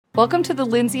Welcome to the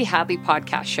Lindsay Hadley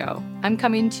Podcast show. I'm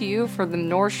coming to you from the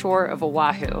North Shore of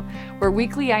Oahu, where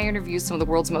weekly I interview some of the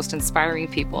world's most inspiring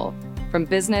people from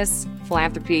business,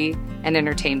 philanthropy, and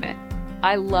entertainment.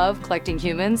 I love collecting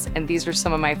humans, and these are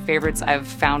some of my favorites I've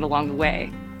found along the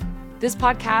way. This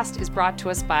podcast is brought to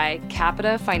us by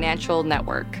Capita Financial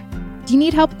Network. Do you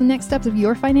need help with the next steps of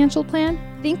your financial plan?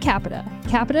 Think Capita.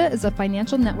 Capita is a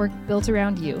financial network built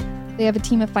around you. They have a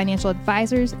team of financial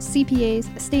advisors,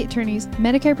 CPAs, estate attorneys,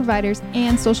 Medicare providers,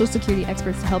 and Social Security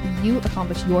experts to help you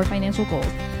accomplish your financial goals.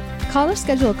 Call or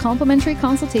schedule a complimentary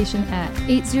consultation at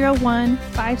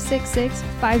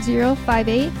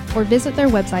 801-566-5058 or visit their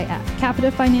website at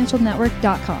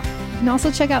capitafinancialnetwork.com. You can also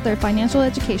check out their financial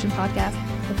education podcast,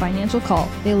 The Financial Call,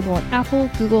 available on Apple,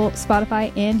 Google,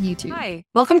 Spotify, and YouTube. Hi,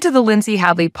 welcome to the Lindsay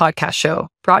Hadley Podcast show,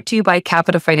 brought to you by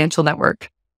Capita Financial Network.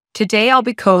 Today, I'll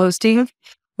be co-hosting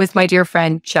with my dear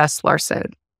friend, Jess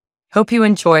Larson. Hope you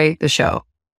enjoy the show.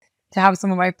 To have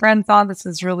some of my friends on, this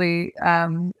is really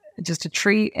just a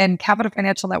treat. And Capita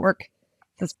Financial Network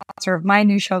is the sponsor of my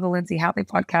new show, the Lindsay Hadley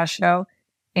Podcast show.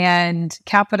 And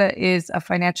Capita is a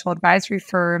financial advisory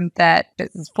firm that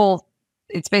is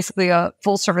it's basically a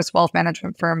full service wealth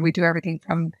management firm. We do everything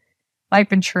from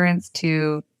life insurance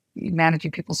to managing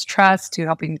people's trust to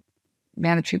helping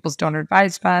manage people's donor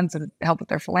advised funds and help with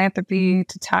their philanthropy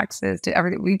to taxes to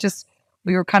everything.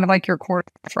 We were kind of like your court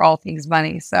for all things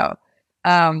money. So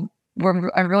I'm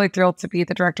really thrilled to be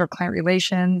the director of client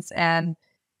relations. And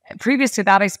previous to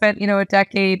that, I spent, a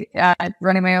decade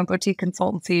running my own boutique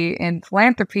consultancy in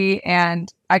philanthropy.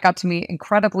 And I got to meet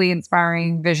incredibly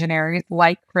inspiring visionaries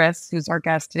like Chris, who's our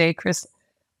guest today. Chris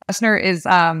Lesner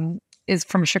is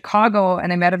from Chicago,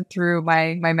 and I met him through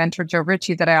my mentor, Joe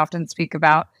Ritchie, that I often speak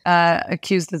about,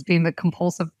 accused as being the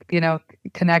compulsive,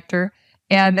 connector.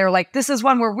 And they're like, this is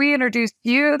one where we introduced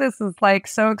you. This is like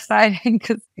so exciting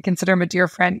because I consider him a dear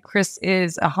friend. Chris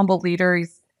is a humble leader.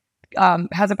 He's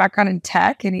has a background in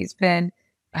tech, and he's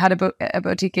had a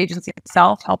boutique agency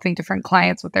himself, helping different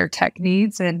clients with their tech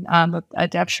needs and a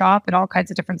dev shop and all kinds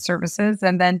of different services.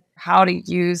 And then how to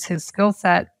use his skill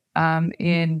set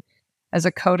as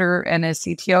a coder and a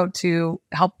CTO to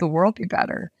help the world be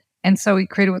better. And so he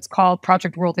created what's called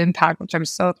Project World Impact, which I'm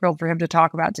so thrilled for him to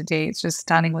talk about today. It's just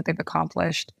stunning what they've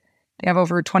accomplished. They have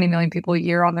over 20 million people a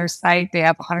year on their site. They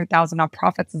have 100,000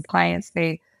 nonprofits and clients.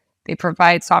 They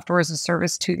provide software as a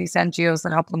service to these NGOs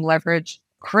that help them leverage.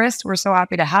 Chris, we're so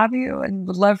happy to have you and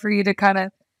would love for you to kind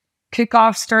of kick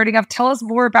off, starting off. Tell us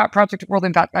more about Project World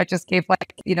Impact. I just gave the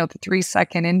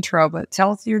 3-second intro, but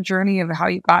tell us your journey of how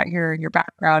you got here and your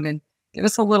background, and give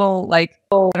us a little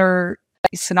better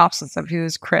synopsis of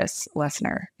who's Chris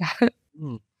Lesner.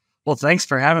 Well, thanks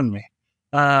for having me.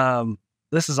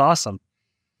 This is awesome.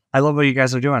 I love what you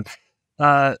guys are doing.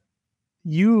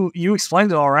 You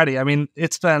explained it already. I mean,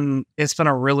 it's been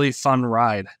a really fun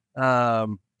ride. I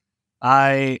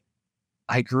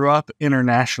grew up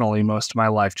internationally most of my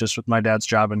life, just with my dad's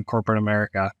job in corporate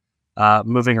America,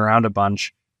 moving around a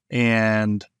bunch,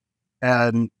 and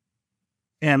in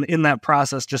that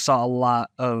process, just saw a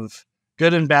lot of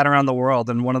good and bad around the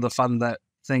world. And one of the fun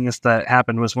things that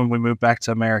happened was when we moved back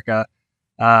to America,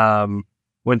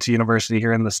 went to university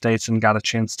here in the States and got a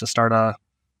chance to start a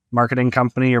marketing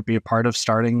company or be a part of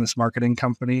starting this marketing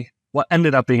company. What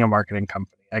ended up being a marketing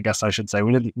company, I guess I should say.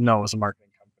 We didn't know it was a marketing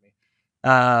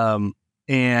company.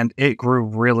 And it grew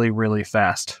really, really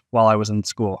fast while I was in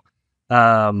school.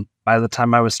 By the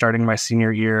time I was starting my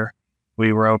senior year,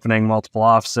 we were opening multiple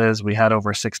offices. We had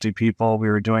over 60 people. We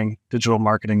were doing digital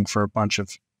marketing for a bunch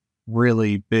of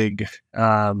really big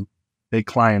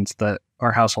clients that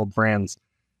are household brands.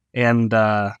 And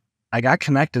I got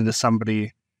connected to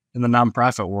somebody in the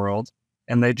nonprofit world,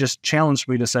 and they just challenged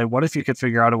me to say, what if you could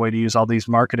figure out a way to use all these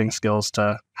marketing skills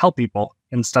to help people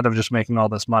instead of just making all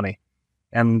this money?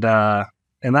 And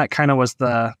that kind of was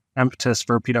the impetus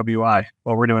for PWI,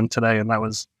 what we're doing today. And that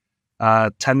was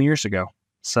 10 years ago.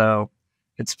 So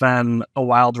it's been a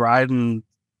wild ride. And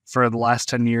for the last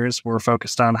 10 years, we're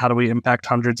focused on how do we impact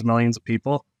hundreds of millions of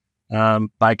people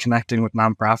by connecting with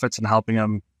nonprofits and helping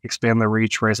them expand their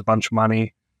reach, raise a bunch of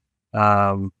money,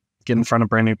 get in front of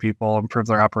brand new people, improve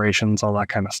their operations, all that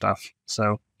kind of stuff.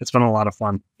 So it's been a lot of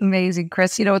fun. Amazing,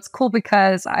 Chris. It's cool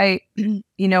because he's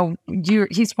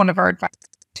one of our advisors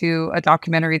to a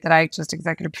documentary that I just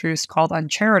executive produced called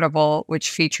Uncharitable,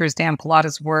 which features Dan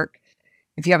Pallotta's work.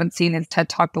 If you haven't seen his TED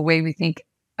Talk, The Way We Think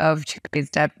of Charity is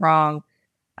Dead Wrong,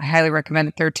 I highly recommend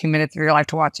it. 13 minutes of your life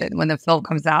to watch it. And when the film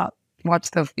comes out,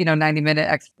 watch the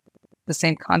 90-minute the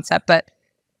same concept. But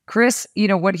Chris,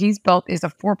 what he's built is a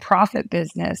for-profit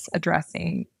business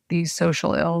addressing these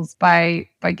social ills by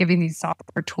giving these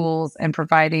software tools and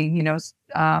providing,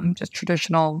 just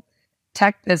traditional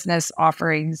tech business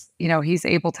offerings. He's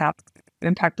able to have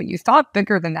impact. But you thought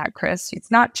bigger than that, Chris.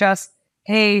 It's not just,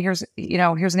 hey, here's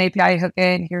an API hook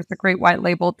in, here's the great white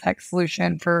label tech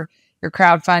solution for your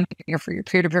crowdfunding or for your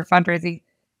peer-to-peer fundraising.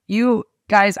 You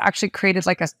guys actually created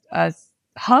like a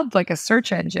hub, like a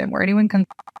search engine where anyone can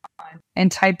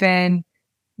and type in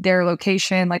their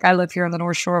location. Like I live here on the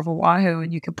North Shore of Oahu,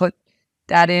 and you can put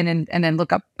that in and then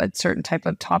look up a certain type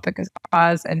of topic as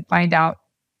cause and find out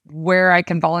where I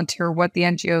can volunteer, what the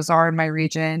NGOs are in my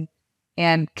region.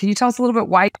 And can you tell us a little bit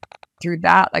why through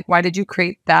that? Like, why did you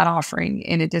create that offering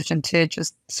in addition to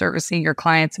just servicing your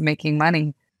clients and making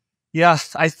money?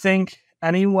 Yes, I think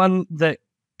anyone that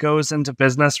goes into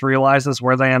business realizes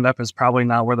where they end up is probably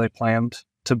not where they planned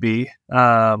to be.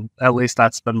 At least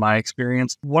that's been my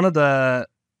experience. One of the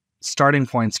starting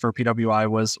points for PWI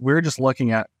was we were just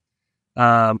looking at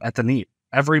the need.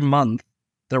 Every month,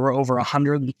 there were over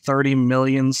 130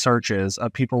 million searches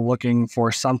of people looking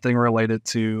for something related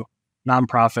to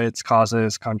nonprofits,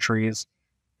 causes, countries.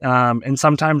 And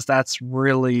sometimes that's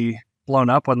really blown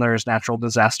up when there's natural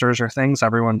disasters or things.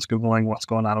 Everyone's Googling what's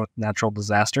going on with natural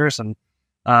disasters. And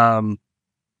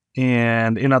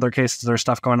in other cases, there's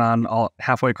stuff going on all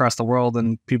halfway across the world,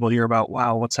 and people hear about,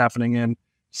 wow, what's happening in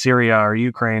Syria or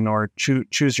Ukraine, or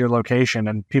choose your location,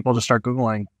 and people just start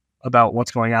Googling about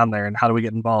what's going on there and how do we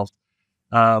get involved.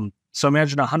 So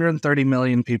imagine 130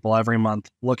 million people every month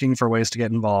looking for ways to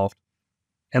get involved,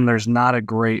 and there's not a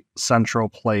great central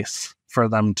place for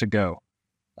them to go.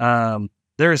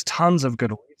 There's tons of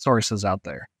good resources out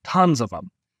there, tons of them.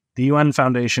 The UN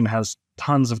Foundation has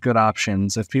tons of good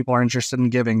options. If people are interested in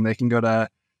giving, they can go to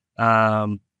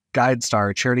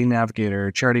GuideStar, Charity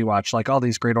Navigator, Charity Watch, like all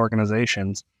these great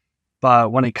organizations.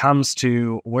 But when it comes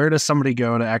to where does somebody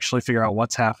go to actually figure out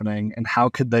what's happening and how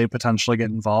could they potentially get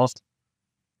involved,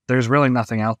 there's really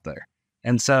nothing out there.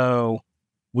 And so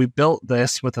we built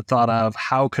this with the thought of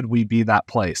how could we be that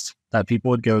place that people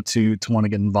would go to want to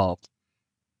get involved.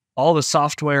 All the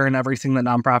software and everything that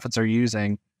nonprofits are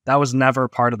using, that was never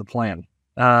part of the plan.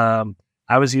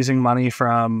 I was using money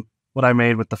from what I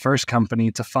made with the first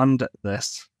company to fund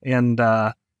this. And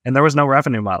there was no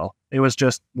revenue model. It was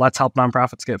just, let's help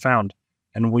nonprofits get found.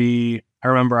 And I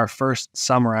remember our first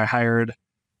summer, I hired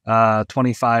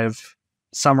 25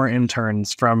 summer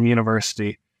interns from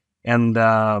university. And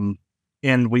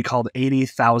we called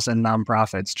 80,000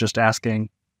 nonprofits just asking,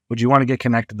 would you want to get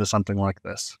connected to something like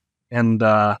this? And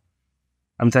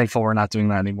I'm thankful we're not doing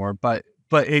that anymore. But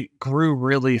it grew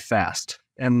really fast.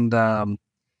 And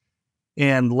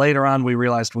later on, we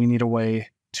realized we need a way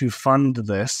to fund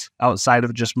this outside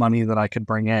of just money that I could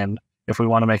bring in if we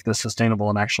want to make this sustainable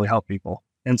and actually help people.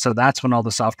 And so that's when all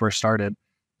the software started.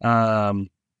 But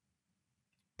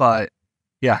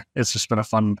yeah, it's just been a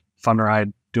fun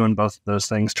ride doing both of those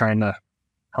things, trying to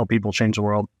help people change the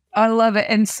world. I love it.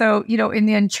 And so, in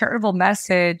the uncharitable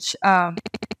message,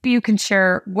 you can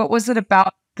share, what was it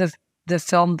about the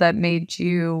film that made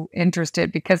you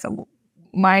interested? Because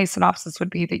my synopsis would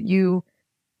be that you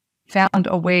found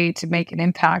a way to make an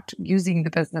impact using the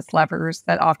business levers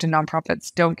that often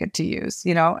nonprofits don't get to use,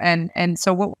 and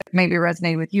so what maybe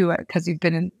resonated with you, because you've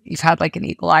had like an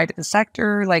eagle eye to the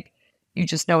sector, like you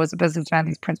just know as a businessman,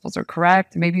 these principles are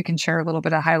correct. Maybe you can share a little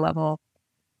bit at high level,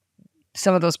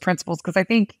 some of those principles, because I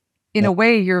think in a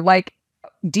way you're like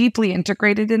deeply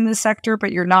integrated in this sector,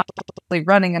 but you're not really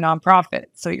running a nonprofit.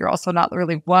 So you're also not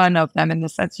really one of them in the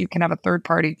sense you can have a third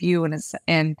party view in a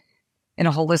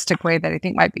holistic way that I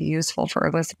think might be useful for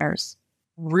our listeners.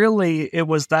 Really, it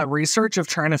was that research of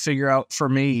trying to figure out for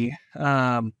me,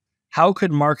 how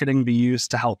could marketing be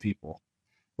used to help people,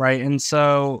 right? And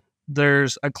so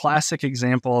there's a classic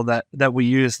example that we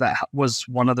use that was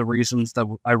one of the reasons that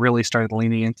I really started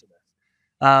leaning into this.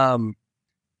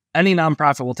 Any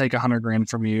nonprofit will take $100,000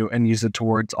 from you and use it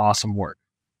towards awesome work.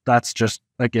 That's just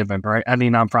a given, right? Any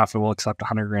nonprofit will accept a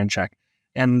 $100,000 check.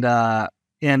 And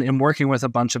in working with a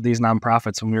bunch of these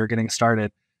nonprofits when we were getting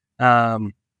started,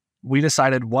 we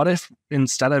decided, what if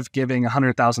instead of giving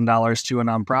 $100,000 to a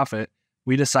nonprofit,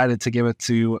 we decided to give it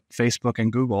to Facebook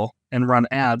and Google and run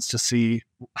ads to see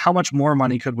how much more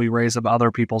money could we raise of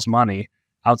other people's money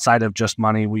outside of just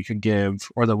money we could give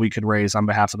or that we could raise on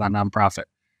behalf of that nonprofit.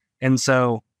 And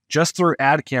so just through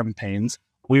ad campaigns,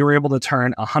 we were able to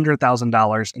turn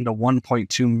 $100,000 into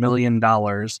 $1.2 million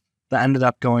that ended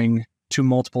up going to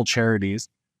multiple charities.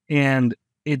 And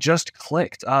it just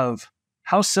clicked of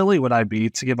how silly would I be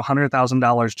to give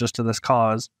 $100,000 just to this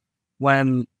cause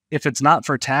when, if it's not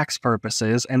for tax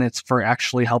purposes and it's for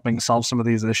actually helping solve some of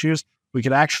these issues, we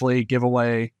could actually give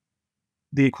away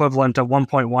the equivalent of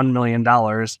 $1.1 million,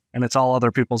 and it's all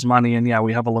other people's money. And yeah,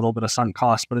 we have a little bit of sunk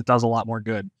cost, but it does a lot more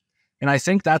good. And I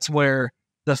think that's where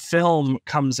the film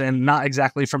comes in, not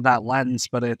exactly from that lens,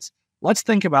 but it's, let's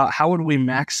think about how would we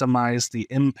maximize the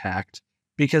impact,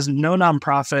 because no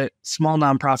nonprofit, small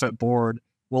nonprofit board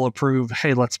will approve,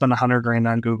 hey, let's spend $100,000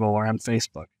 on Google or on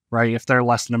Facebook, right? If they're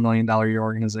less than $1 million a year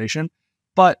organization.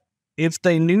 But if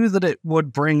they knew that it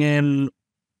would bring in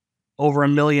over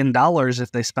 $1 million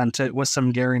if they spent it with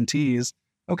some guarantees,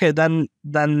 okay, then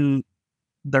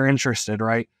they're interested,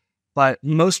 right? But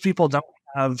most people don't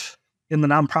have, in the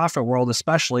nonprofit world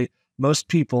especially, most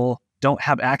people don't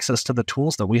have access to the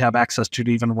tools that we have access to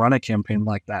even run a campaign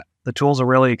like that. The tools are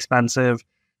really expensive.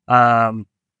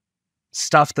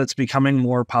 Stuff that's becoming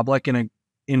more public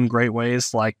in great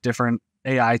ways, like different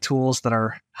AI tools that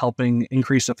are helping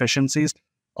increase efficiencies.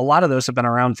 A lot of those have been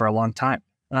around for a long time.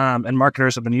 And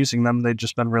marketers have been using them. They've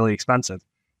just been really expensive.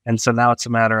 And so now it's a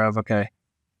matter of, okay,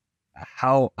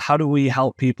 how do we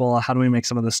help people? How do we make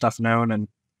some of this stuff known?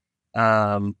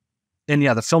 And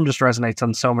yeah, the film just resonates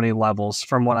on so many levels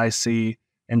from what I see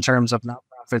in terms of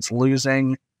nonprofits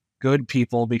losing good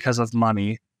people because of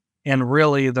money. And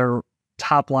really their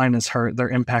top line is hurt. Their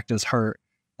impact is hurt.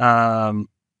 And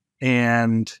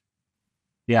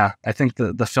yeah, I think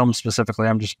the film specifically,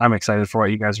 I'm excited for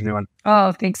what you guys are doing.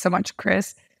 Oh, thanks so much,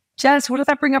 Chris. Jess, what does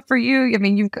that bring up for you? I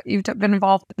mean, you've been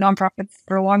involved with nonprofits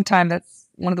for a long time. That's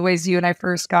one of the ways you and I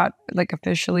first got like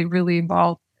officially really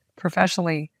involved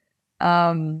professionally.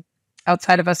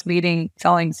 Outside of us meeting,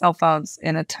 selling cell phones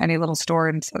in a tiny little store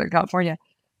in Southern California.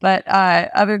 But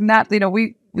other than that, you know,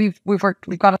 we've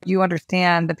got you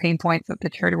understand the pain points of the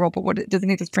charity world. But doesn't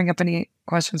it just bring up any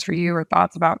questions for you or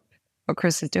thoughts about what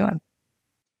Chris is doing?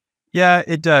 Yeah,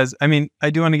 it does. I mean,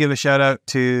 I do want to give a shout out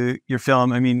to your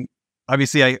film. I mean,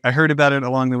 obviously I heard about it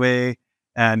along the way,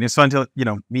 and it's fun to, you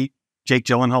know, meet Jake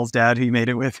Gyllenhaal's dad who you made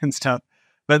it with and stuff.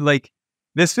 But like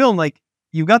this film, like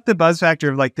you got the buzz factor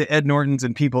of like the Ed Nortons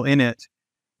and people in it,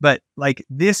 but like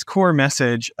this core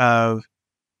message of,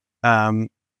 I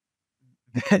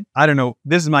don't know,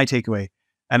 this is my takeaway.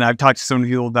 And I've talked to so many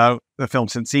people about the film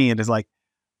since seeing it, is like,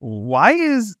 why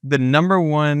is the number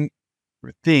one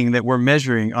thing that we're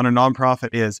measuring on a nonprofit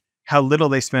is how little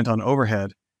they spent on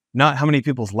overhead, not how many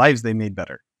people's lives they made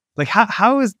better? Like,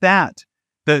 how is that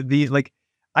the like,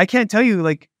 I can't tell you,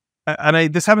 like,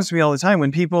 and this happens to me all the time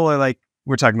when people are like,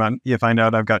 we're talking about, you find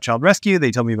out I've got child rescue. They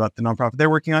tell me about the nonprofit they're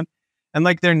working on. And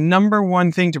like their number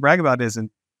one thing to brag about is,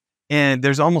 and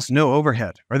there's almost no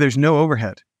overhead, or there's no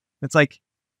overhead. It's like,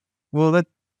 well,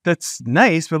 that's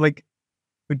nice, but like,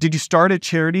 did you start a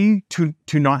charity to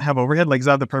not have overhead? Like, is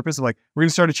that the purpose of like, we're going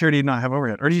to start a charity to not have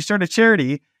overhead? Or do you start a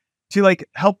charity to like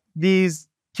help these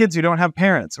kids who don't have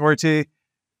parents, or to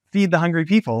feed the hungry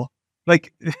people?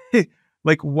 Like,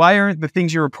 like, why aren't the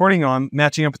things you're reporting on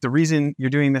matching up with the reason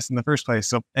you're doing this in the first place?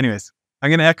 So anyways, I'm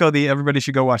going to echo everybody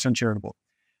should go watch Uncharitable.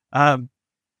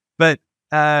 But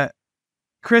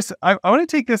Chris, I want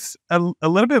to take this a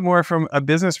little bit more from a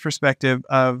business perspective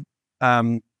of,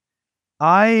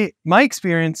 my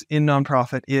experience in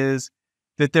nonprofit is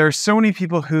that there are so many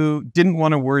people who didn't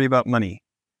want to worry about money,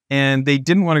 and they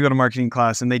didn't want to go to marketing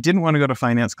class, and they didn't want to go to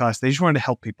finance class. They just wanted to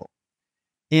help people.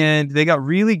 And they got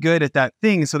really good at that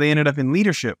thing. So they ended up in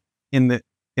leadership in the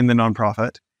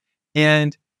nonprofit.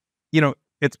 And, you know,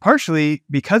 it's partially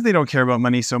because they don't care about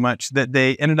money so much that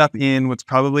they ended up in what's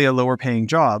probably a lower paying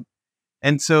job.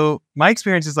 And so my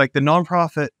experience is like the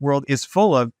nonprofit world is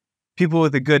full of people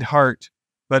with a good heart,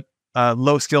 but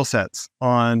low skill sets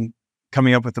on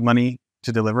coming up with the money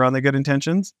to deliver on their good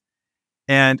intentions.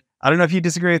 And I don't know if you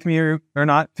disagree with me or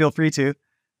not, feel free to.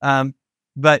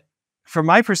 But from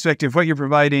my perspective, what you're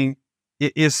providing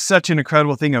is such an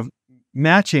incredible thing of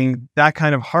matching that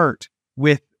kind of heart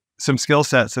with some skill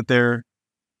sets that they're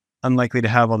unlikely to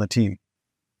have on the team.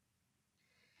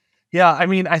 Yeah, I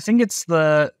mean, I think it's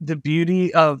the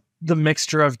beauty of the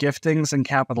mixture of giftings and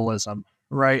capitalism,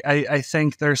 right? I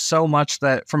think there's so much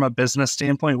that from a business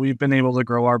standpoint, we've been able to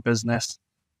grow our business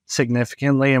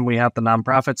significantly. And we have the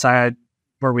nonprofit side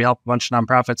where we help a bunch of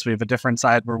nonprofits. We have a different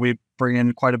side where we bring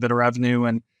in quite a bit of revenue.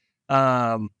 And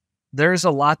there's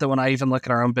a lot that when I even look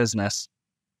at our own business,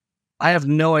 I have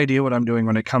no idea what I'm doing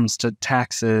when it comes to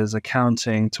taxes,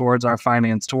 accounting, towards our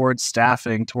finance, towards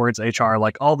staffing, towards HR,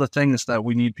 like all the things that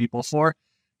we need people for.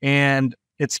 And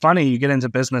it's funny, you get into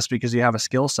business because you have a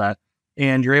skill set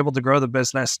and you're able to grow the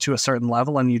business to a certain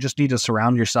level, and you just need to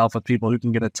surround yourself with people who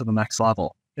can get it to the next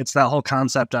level. It's that whole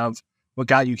concept of what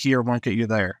got you here won't get you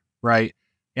there, right?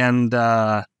 And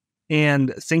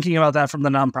thinking about that from the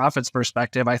nonprofit's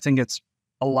perspective, I think it's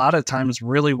a lot of times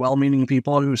really well-meaning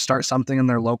people who start something in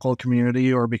their local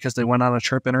community, or because they went on a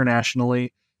trip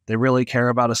internationally, they really care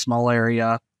about a small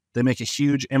area, they make a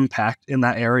huge impact in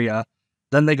that area,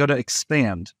 then they go to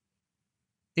expand.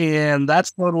 And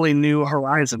that's totally new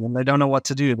horizon, and they don't know what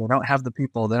to do. They don't have the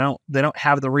people. They don't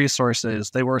have the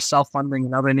resources. They were self-funding,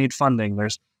 now they need funding.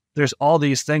 There's all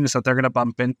these things that they're going to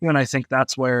bump into, and I think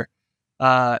that's where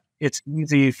it's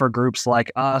easy for groups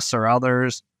like us or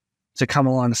others to come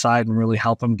alongside and really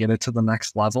help them get it to the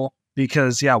next level.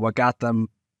 Because what got them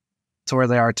to where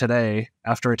they are today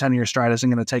after a 10-year stride isn't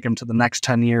going to take them to the next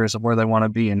 10 years of where they want to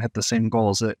be and hit the same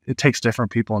goals. It takes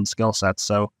different people and skill sets.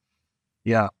 So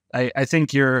I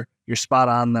think you're spot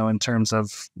on though, in terms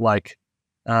of like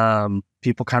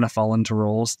people kind of fall into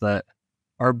roles that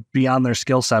are beyond their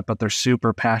skill set, but they're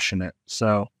super passionate.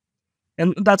 So,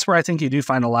 and that's where I think you do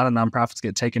find a lot of nonprofits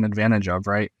get taken advantage of,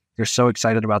 right? You're so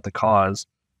excited about the cause.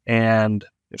 And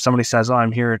if somebody says, "Oh,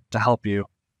 I'm here to help you,"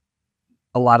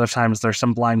 a lot of times there's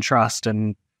some blind trust,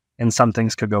 and some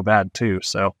things could go bad too.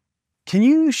 So can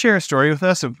you share a story with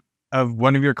us of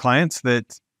one of your clients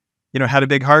that, had a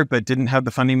big heart, but didn't have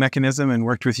the funding mechanism and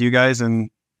worked with you guys and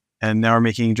now are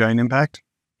making giant impact?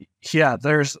 Yeah,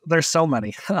 there's so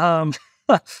many.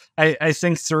 I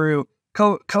think through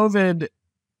COVID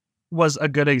was a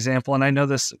good example. And I know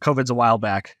COVID's a while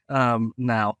back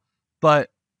now, but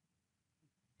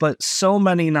so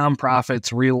many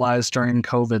nonprofits realized during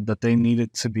COVID that they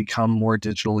needed to become more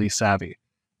digitally savvy.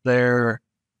 Their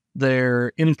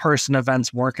in-person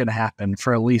events weren't going to happen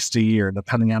for at least a year,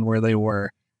 depending on where they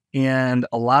were. And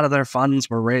a lot of their funds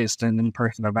were raised in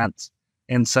in-person events.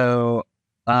 And so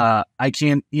I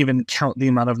can't even count the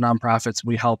amount of nonprofits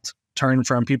we helped turn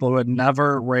from people who had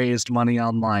never raised money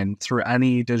online through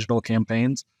any digital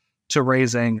campaigns to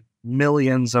raising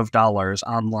millions of dollars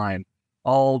online,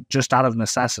 all just out of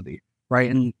necessity, right?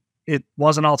 And it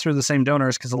wasn't all through the same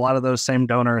donors, because a lot of those same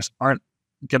donors aren't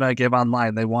going to give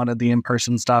online. They wanted the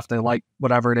in-person stuff. They like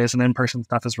whatever it is, and in-person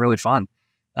stuff is really fun.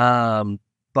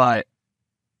 But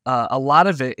a lot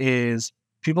of it is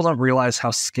people don't realize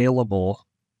how scalable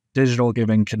digital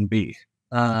giving can be.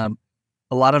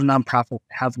 A lot of nonprofits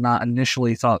have not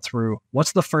initially thought through,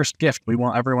 what's the first gift we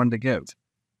want everyone to give?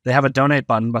 They have a donate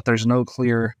button, but there's no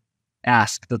clear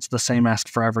ask that's the same ask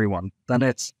for everyone. Then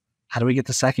it's, how do we get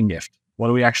the second gift? What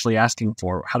are we actually asking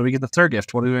for? How do we get the third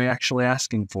gift? What are we actually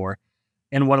asking for?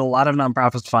 And what a lot of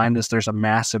nonprofits find is there's a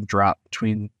massive drop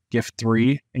between gift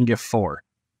 3 and gift 4.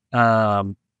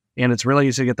 And it's really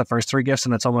easy to get the first 3 gifts,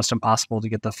 and it's almost impossible to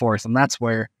get the 4th. And that's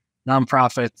where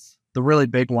nonprofits, the really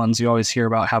big ones you always hear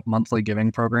about, have monthly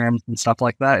giving programs and stuff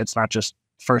like that. It's not just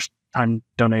first time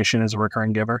donation as a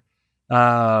recurring giver.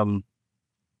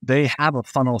 They have a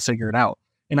funnel figured out.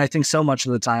 And I think so much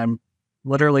of the time,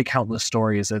 literally countless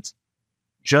stories, it's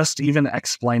just even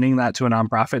explaining that to a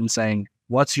nonprofit and saying,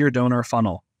 what's your donor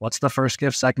funnel? What's the first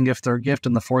gift, second gift, third gift,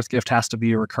 and the 4th gift has to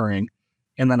be recurring.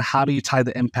 And then how do you tie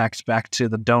the impact back to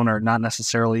the donor, not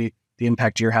necessarily the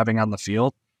impact you're having on the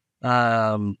field?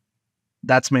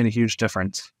 That's made a huge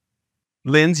difference.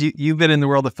 Linz, you've been in the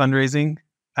world of fundraising.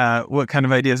 What kind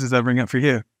of ideas does that bring up for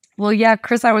you? Well, yeah,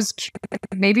 Chris,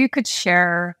 maybe you could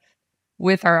share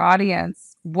with our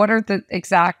audience, what are the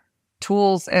exact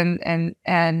tools and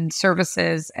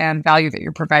services and value that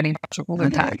you're providing to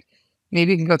Golden Tech?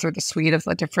 Maybe you can go through the suite of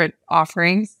the different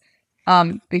offerings,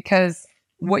 because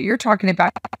what you're talking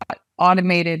about,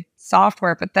 automated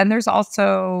software, but then there's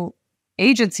also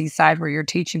agency side where you're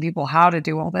teaching people how to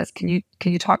do all this. Can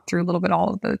you talk through a little bit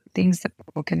all of the things that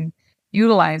people can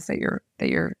utilize that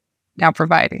you're now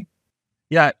providing?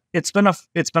 Yeah, it's been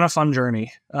a fun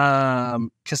journey,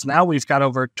 because now we've got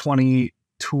over 20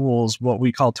 tools, what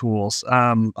we call tools.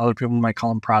 Other people might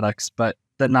call them products, but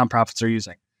that nonprofits are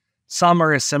using. Some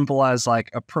are as simple as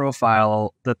like a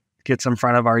profile that gets in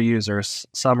front of our users.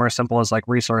 Some are as simple as like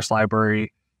resource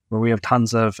library, where we have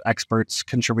tons of experts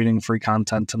contributing free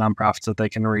content to nonprofits that they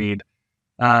can read.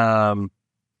 But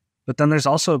then there's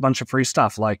also a bunch of free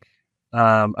stuff, like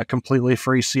a completely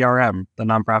free CRM that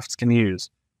nonprofits can use,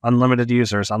 unlimited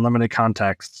users, unlimited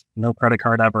contexts, no credit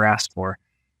card ever asked for.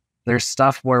 There's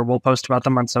stuff where we'll post about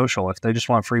them on social. If they just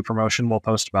want free promotion, we'll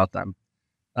post about them.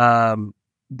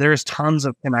 There's tons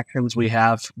of connections we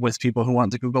have with people who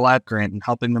want the Google Ad Grant and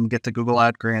helping them get the Google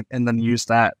Ad Grant and then use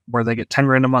that where they get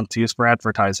 $10,000 a month to use for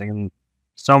advertising. And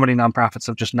so many nonprofits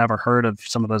have just never heard of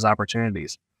some of those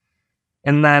opportunities.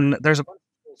 And then there's a bunch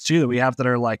of tools too that we have that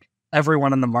are like,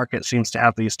 everyone in the market seems to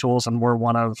have these tools, and we're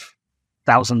one of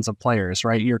thousands of players,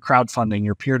 right? Your crowdfunding,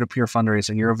 your peer-to-peer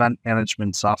fundraising, your event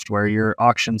management software, your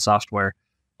auction software,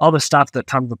 all the stuff that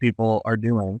tons of people are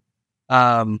doing.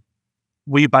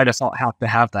 we by default have to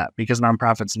have that because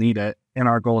nonprofits need it. And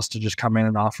our goal is to just come in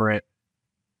and offer it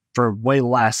for way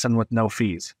less and with no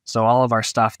fees. So all of our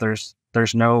stuff, there's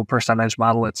no percentage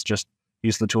model. It's just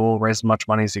use the tool, raise as much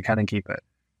money as you can and keep it.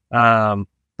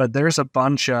 But there's a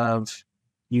bunch of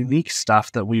unique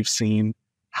stuff that we've seen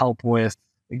help with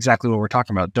exactly what we're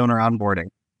talking about, donor onboarding.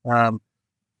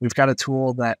 We've got a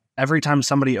tool that every time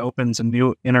somebody opens a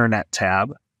new internet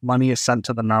tab, money is sent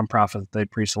to the nonprofit that they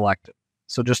pre-selected.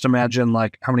 So just imagine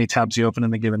like how many tabs you open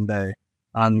in a given day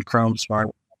on Chrome,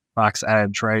 Smartbox,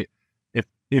 Edge, right?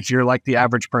 If you're like the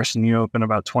average person, you open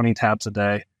about 20 tabs a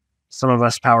day. Some of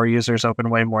us power users open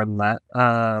way more than that.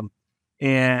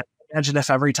 And imagine if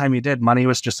every time you did, money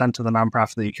was just sent to the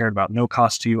nonprofit that you cared about, no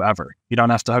cost to you ever. You don't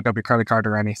have to hook up your credit card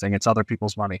or anything. It's other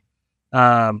people's money.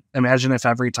 Imagine if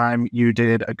every time you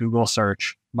did a Google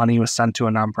search, money was sent to a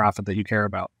nonprofit that you care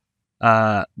about.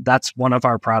 That's one of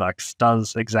our products,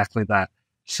 does exactly that.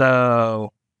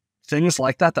 So things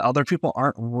like that other people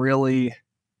aren't really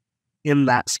in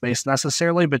that space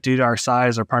necessarily, but due to our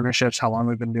size, our partnerships, how long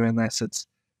we've been doing this,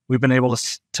 we've been able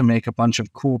to make a bunch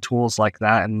of cool tools like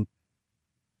that and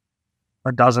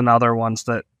a dozen other ones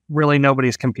that really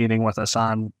nobody's competing with us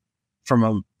on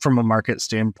from a market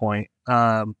standpoint.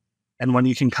 And when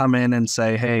you can come in and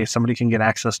say, hey, somebody can get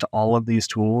access to all of these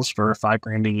tools for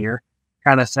 $5,000 a year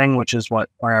kind of thing, which is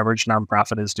what our average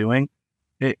nonprofit is doing,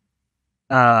 it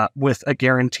with a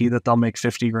guarantee that they'll make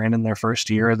 $50,000 in their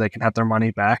first year, they can have their money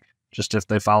back just if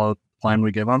they follow the plan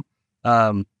we give them.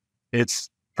 It's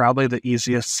probably the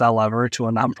easiest sell ever to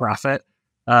a nonprofit.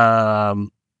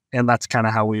 And that's kind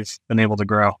of how we've been able to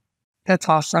grow. That's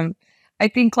awesome. I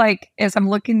think like as I'm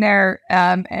looking there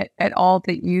at all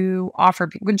that you offer,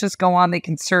 people can just go on, they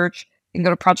can search and go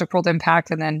to Project World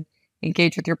Impact and then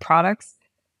engage with your products.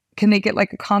 Can they get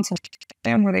like a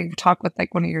consultation where they talk with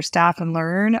like one of your staff and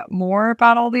learn more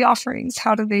about all the offerings?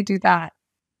 How do they do that?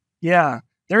 Yeah,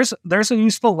 there's a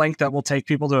useful link that will take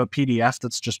people to a PDF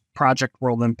that's just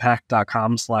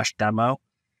projectworldimpact.com/demo.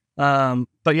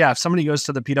 But yeah, if somebody goes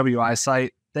to the PWI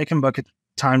site, they can book a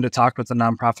time to talk with a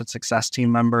nonprofit success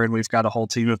team member. And we've got a whole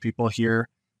team of people here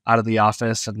out of the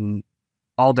office, and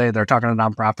all day they're talking to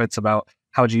nonprofits about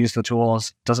how would you use the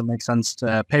tools? Does it make sense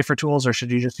to pay for tools, or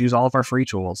should you just use all of our free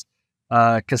tools?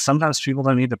 Because sometimes people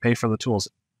don't need to pay for the tools.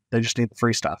 They just need the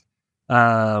free stuff.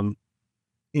 And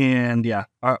yeah,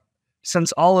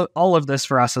 since all of this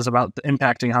for us is about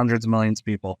impacting hundreds of millions of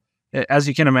people, as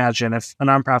you can imagine, if a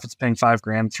nonprofit's paying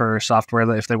 $5,000 for software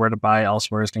that if they were to buy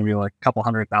elsewhere is going to be like a couple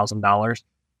 $100,000,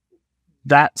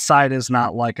 that side is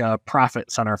not like a profit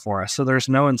center for us. So there's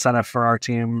no incentive for our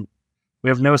team. We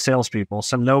have no salespeople,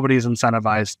 so nobody's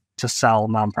incentivized to sell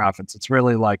nonprofits. It's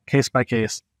really like case by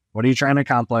case. What are you trying to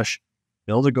accomplish?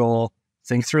 Build a goal,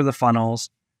 think through the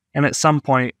funnels. And at some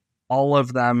point, all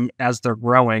of them, as they're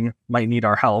growing, might need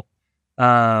our help.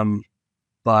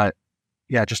 But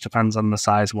yeah, it just depends on the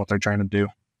size and what they're trying to do.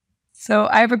 So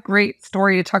I have a great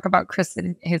story to talk about Chris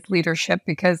and his leadership,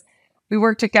 because we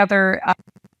worked together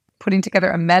putting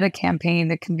together a meta campaign,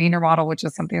 the convener model, which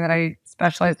is something that I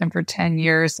specialized in for 10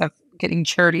 years, of getting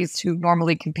charities who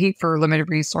normally compete for limited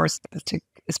resources to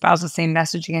espouse the same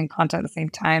messaging and content at the same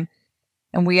time.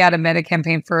 And we had a meta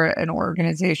campaign for an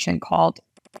organization called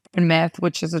Myth,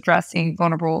 which is addressing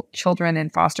vulnerable children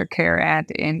in foster care and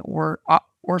in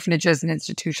orphanages and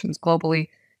institutions globally,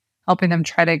 helping them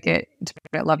try to get into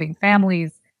loving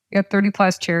families. We have 30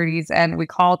 plus charities, and we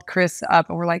called Chris up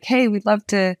and we're like, hey, we'd love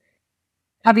to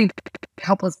have you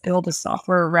help us build a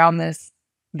software around this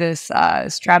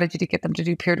strategy to get them to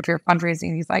do peer-to-peer fundraising.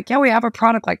 And he's like, yeah, we have a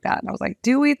product like that. And I was like,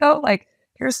 do we though? Like,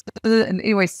 and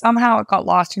anyway, somehow it got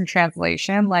lost in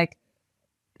translation, like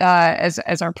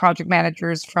as our project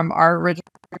managers from our original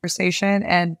conversation.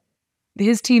 And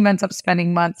his team ends up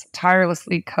spending months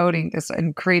tirelessly coding this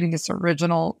and creating this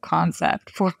original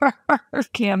concept for our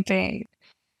campaign,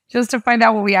 just to find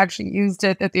out when we actually used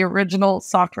it, that the original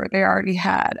software they already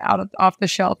had off the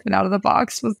shelf and out of the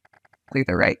box was exactly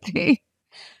the right thing.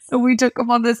 So we took them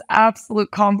on this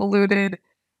absolute convoluted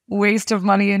waste of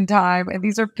money and time. And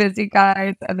these are busy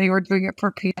guys, and they were doing it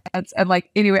for peanuts. And like,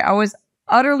 anyway, I was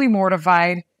utterly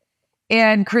mortified.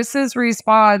 And Chris's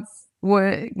response,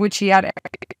 which he had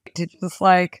to just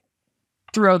like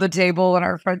throw the table and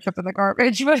our friendship in the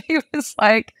garbage, but he was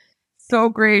like so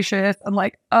gracious and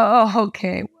like, oh,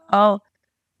 okay, well,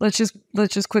 let's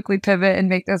just quickly pivot and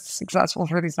make this successful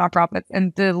for these nonprofits.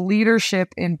 And the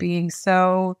leadership in being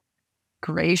so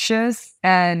gracious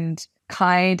and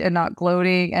kind and not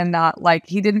gloating and not like,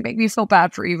 he didn't make me feel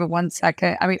bad for even 1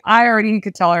 second. I mean, he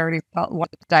could tell I already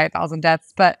wanted to die 1,000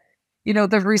 deaths, but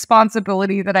the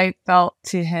responsibility that I felt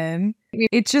to him,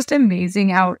 it's just amazing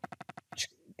how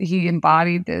he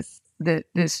embodied this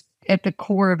at the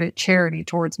core of it, charity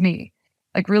towards me.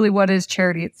 Like, really, what is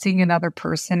charity? It's seeing another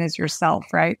person as yourself,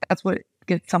 right? That's what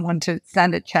gets someone to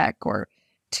send a check or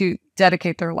to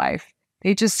dedicate their life.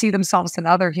 They just see themselves in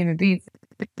other human beings,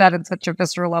 that at such a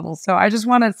visceral level. So I just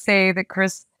want to say that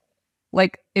Chris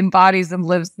like embodies and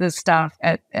lives this stuff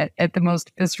at the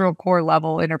most visceral core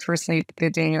level interpersonally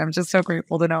today. And I'm just so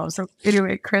grateful to know. So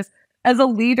anyway, Chris, as a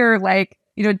leader, like,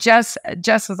 you know, Jess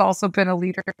has also been a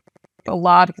leader, a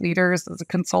lot of leaders as a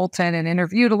consultant, and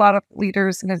interviewed a lot of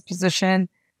leaders in his position.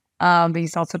 But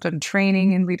he's also done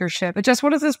training in leadership. But Jess,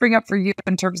 what does this bring up for you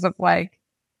in terms of, like,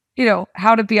 you know,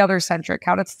 how to be other-centric,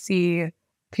 how to see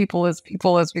people as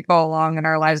we go along in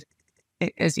our lives,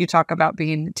 as you talk about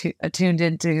being attuned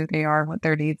into who they are, what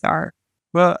their needs are?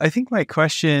 Well, I think my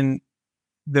question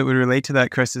that would relate to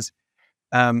that, Chris, is,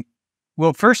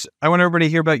 well, first, I want everybody to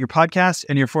hear about your podcast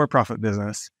and your for-profit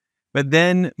business. But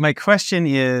then my question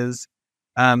is,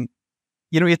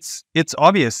 you know, it's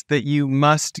obvious that you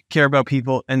must care about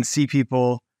people and see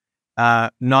people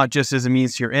not just as a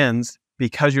means to your ends,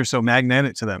 because you're so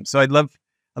magnetic to them. So I'd love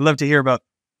to hear about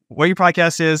what your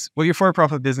podcast is, what your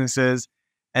for-profit business is,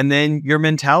 and then your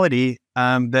mentality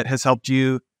that has helped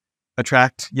you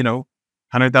attract, you know,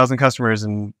 100,000 customers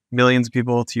and millions of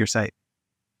people to your site.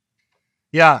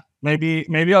 Yeah,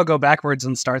 maybe I'll go backwards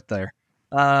and start there.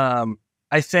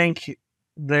 I think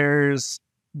there's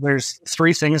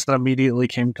three things that immediately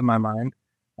came to my mind.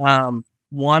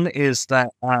 One is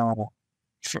that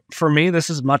for me, this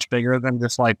is much bigger than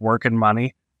just like work and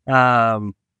money.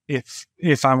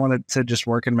 If I wanted to just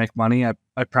work and make money,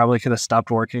 I probably could have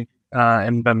stopped working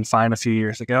and been fine a few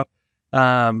years ago,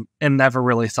 and never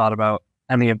really thought about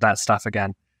any of that stuff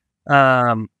again.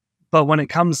 But when it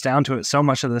comes down to it, so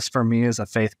much of this for me is a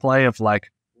faith play of like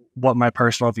what my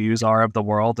personal views are of the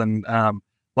world, and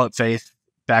what faith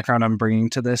background I'm bringing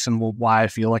to this, and why I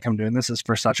feel like I'm doing this is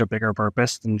for such a bigger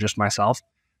purpose than just myself.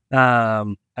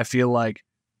 I feel like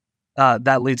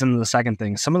that leads into the second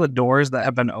thing. Some of the doors that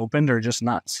have been opened are just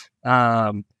nuts.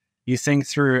 You think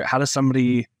through, how does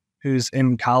somebody who's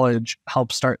in college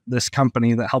help start this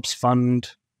company that helps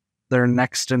fund their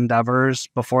next endeavors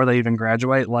before they even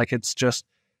graduate? Like, it's just,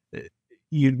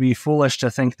 you'd be foolish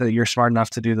to think that you're smart enough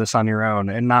to do this on your own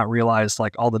and not realize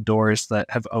like all the doors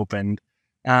that have opened.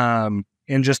 And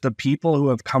just the people who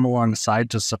have come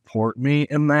alongside to support me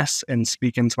in this and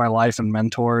speak into my life, and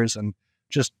mentors, and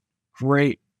just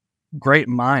great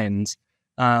minds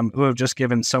who have just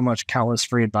given so much countless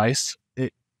free advice.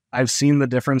 I've seen the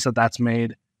difference that's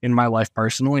made in my life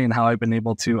personally, and how I've been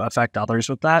able to affect others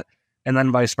with that. And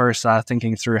then vice versa,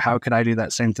 thinking through how could I do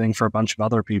that same thing for a bunch of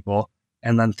other people,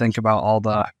 and then think about all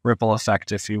the ripple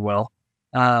effect, if you will.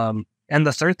 And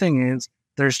the third thing is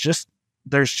there's just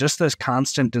this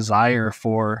constant desire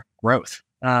for growth,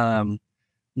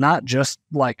 not just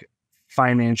like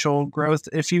financial growth,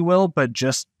 if you will, but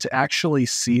just to actually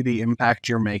see the impact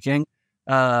you're making.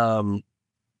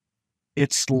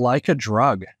 It's like a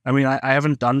drug. I mean, I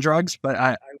haven't done drugs, but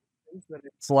I think that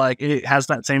it's like, it has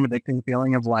that same addicting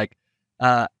feeling of like,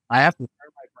 I have to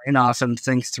turn my brain off and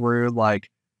think through like,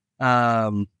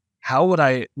 how would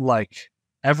I, like,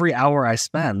 every hour I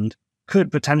spend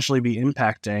could potentially be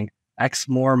impacting X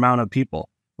more amount of people,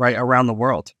 right, around the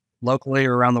world, locally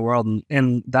or around the world.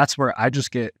 And that's where I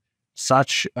just get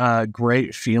such a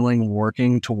great feeling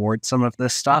working towards some of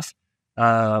this stuff,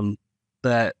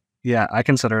 that, yeah, I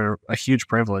consider a huge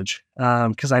privilege,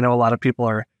 because I know a lot of people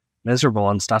are miserable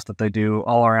and stuff that they do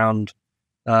all around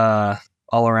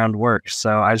work.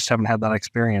 So I just haven't had that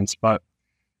experience. But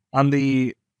on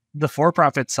the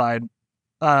for-profit side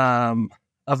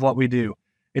of what we do,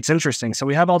 it's interesting. So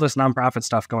we have all this nonprofit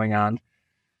stuff going on.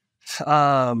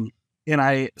 And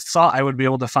I thought I would be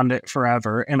able to fund it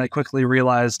forever. And I quickly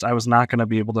realized I was not going to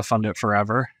be able to fund it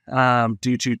forever,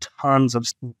 due to tons of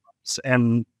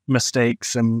and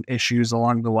mistakes and issues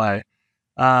along the way.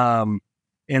 And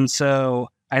so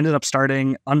I ended up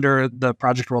starting, under the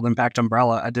Project World Impact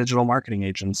umbrella, a digital marketing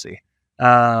agency,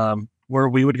 where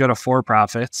we would go to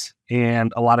for-profits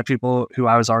and a lot of people who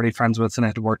I was already friends with and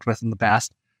had worked with in the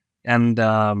past, and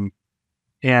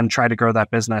try to grow that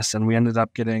business. And we ended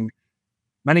up getting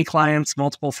many clients,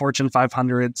 multiple Fortune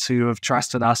 500s who have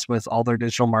trusted us with all their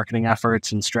digital marketing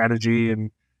efforts and strategy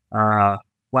and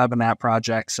web and app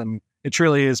projects. And it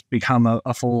truly has become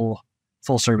a full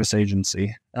service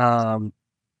agency. And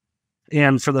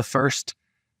for the first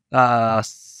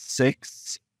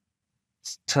 6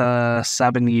 to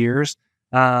 7 years,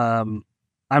 I'm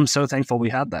so thankful we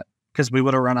had that, because we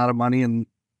would have run out of money, and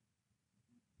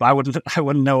I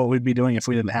wouldn't know what we'd be doing if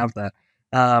we didn't have that.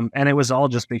 And it was all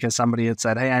just because somebody had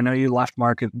said, hey, I know you left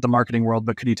the marketing world,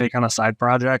 but could you take on a side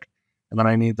project? And then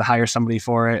I need to hire somebody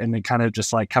for it. And it kind of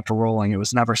just like kept rolling. It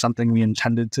was never something we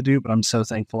intended to do, but I'm so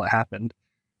thankful it happened.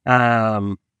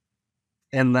 And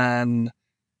then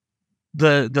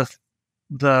the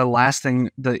last thing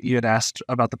that you had asked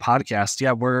about the podcast.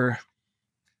 Yeah,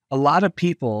 a lot of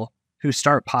people who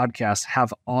start podcasts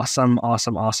have awesome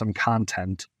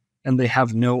content, and they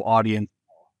have no audience.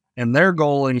 And their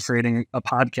goal in creating a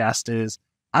podcast is,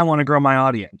 I want to grow my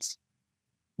audience.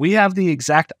 We have the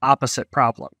exact opposite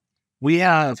problem. We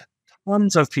have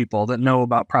tons of people that know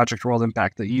about Project World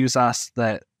Impact, that use us,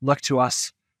 that look to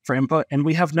us for input, and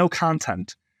we have no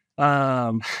content.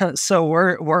 So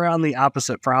we're on the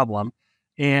opposite problem.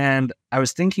 And I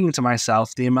was thinking to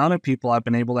myself, the amount of people I've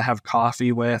been able to have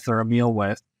coffee with or a meal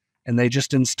with, and they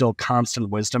just instill constant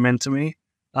wisdom into me.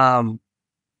 And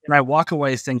I walk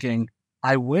away thinking,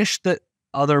 I wish that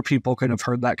other people could have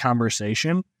heard that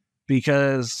conversation,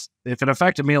 because if it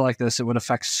affected me like this, it would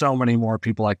affect so many more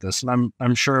people like this. And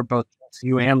I'm sure both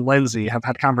you and Lindsay have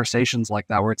had conversations like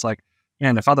that, where it's like,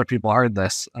 man, if other people heard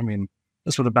this, I mean,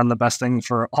 this would have been the best thing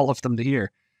for all of them to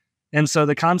hear. And so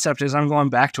the concept is, I'm going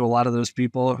back to a lot of those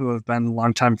people who have been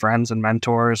longtime friends and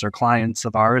mentors or clients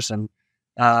of ours.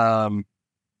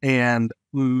 And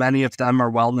many of them are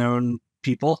well-known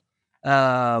people.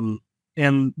 And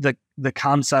the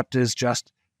concept is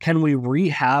just, can we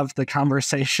rehave the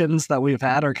conversations that we've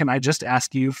had, or can I just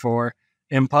ask you for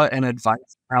input and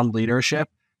advice around leadership?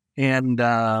 And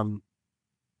 99%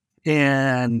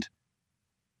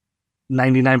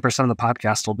 of the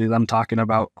podcast will be them talking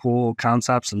about cool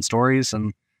concepts and stories,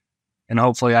 and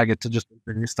hopefully I get to just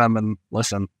introduce them and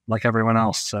listen like everyone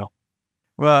else. So,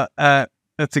 well,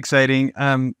 that's exciting.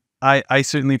 I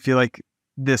certainly feel like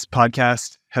this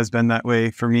podcast has been that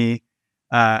way for me.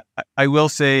 I will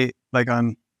say, like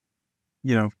on,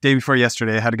 day before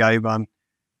yesterday, I had a guy who on,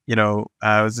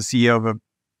 I was the CEO of a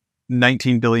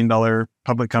 $19 billion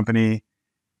public company.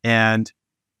 And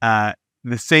the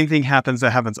same thing happens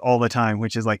all the time,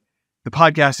 which is like, the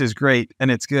podcast is great and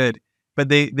it's good, but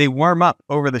they warm up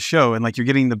over the show, and like you're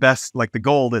getting the best, like the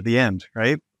gold at the end,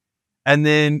 right? And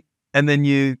then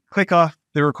you click off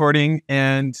the recording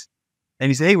and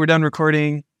you say, hey, we're done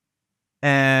recording.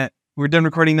 That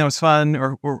was fun,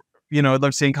 or I'd love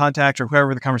to stay in contact, or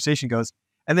wherever the conversation goes.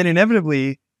 And then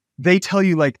inevitably they tell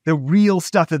you like the real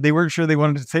stuff that they weren't sure they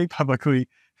wanted to say publicly,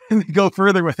 and they go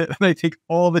further with it. And I think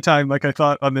all the time, like I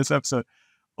thought on this episode,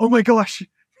 oh my gosh,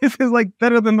 this is like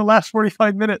better than the last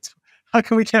 45 minutes. How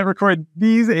come we can't record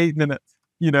these 8 minutes,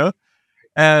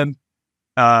 And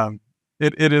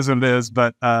it is what it is,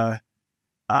 but I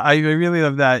really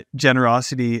love that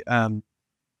generosity.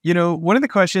 One of the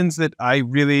questions that I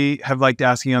really have liked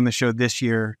asking on the show this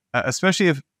year, especially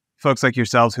if folks like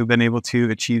yourselves who've been able to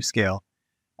achieve scale,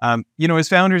 as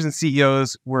founders and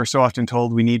CEOs, we're so often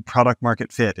told we need product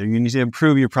market fit, or you need to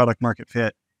improve your product market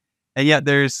fit. And yet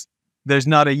there's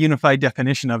not a unified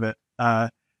definition of it.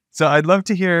 So I'd love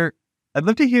to hear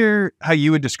how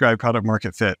you would describe product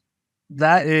market fit.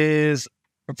 That is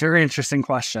a very interesting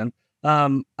question.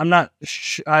 I'm not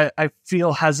I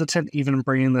feel hesitant even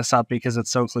bringing this up because it's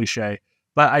so cliche,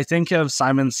 but I think of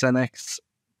Simon Sinek's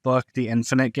book, The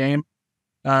Infinite Game.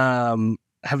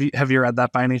 Have you read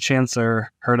that by any chance,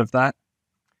 or heard of that?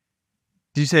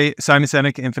 Did you say Simon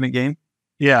Sinek, Infinite Game?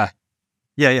 Yeah.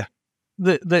 Yeah.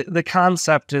 The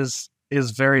concept is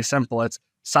very simple. It's,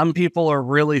 some people are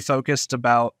really focused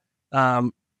about,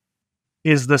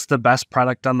 is this the best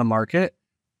product on the market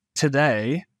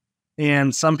today?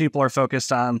 And some people are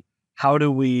focused on, how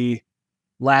do we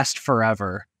last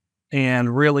forever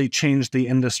and really change the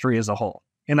industry as a whole?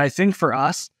 And I think for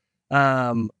us,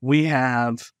 we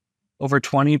have over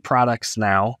 20 products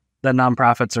now that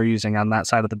nonprofits are using on that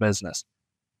side of the business.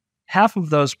 Half of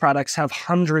those products have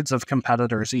hundreds of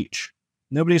competitors each.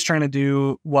 Nobody's trying to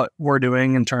do what we're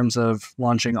doing in terms of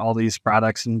launching all these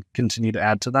products and continue to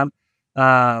add to them.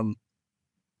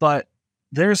 But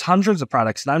there's hundreds of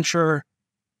products, and I'm sure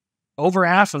over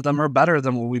half of them are better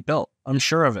than what we built. I'm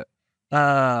sure of it.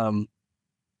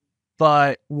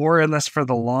 But we're in this for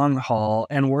the long haul,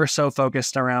 and we're so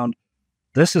focused around,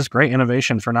 this is great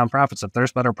innovation for nonprofits. If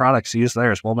there's better products, use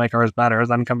theirs. We'll make ours better,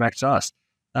 then come back to us.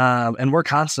 And we're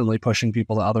constantly pushing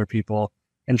people to other people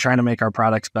and trying to make our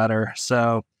products better.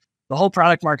 So the whole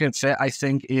product market fit, I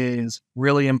think, is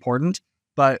really important.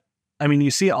 But I mean,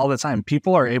 you see it all the time.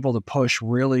 People are able to push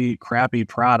really crappy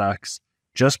products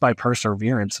just by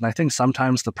perseverance. And I think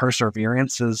sometimes the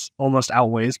perseverance is almost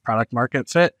outweighs product market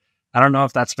fit. I don't know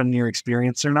if that's been your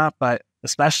experience or not, but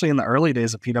especially in the early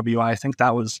days of PWI, I think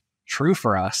that was true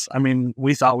for us. I mean,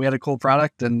 we thought we had a cool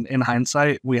product, and in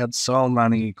hindsight, we had so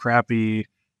many crappy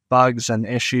bugs and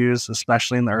issues,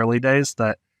 especially in the early days,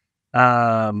 that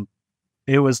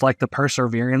it was like the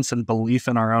perseverance and belief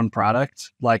in our own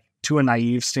product, like to a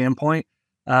naive standpoint,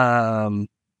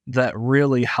 that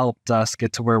really helped us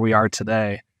get to where we are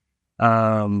today.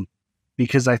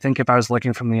 Because I think if I was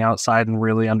looking from the outside and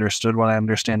really understood what I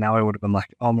understand now, I would have been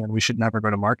like, oh man, we should never go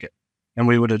to market. And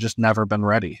we would have just never been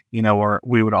ready, or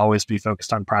we would always be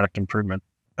focused on product improvement.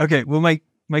 Okay. Well, my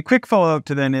quick follow-up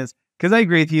to then is, because I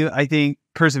agree with you, I think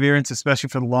perseverance, especially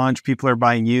for the launch, people are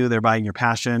buying you, they're buying your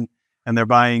passion, and they're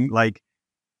buying like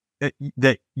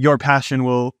that your passion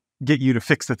will get you to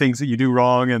fix the things that you do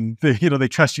wrong, and they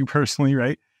trust you personally,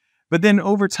 right? But then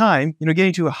over time,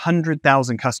 getting to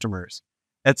 100,000 customers,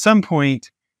 at some point,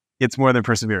 it's more than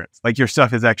perseverance. Like your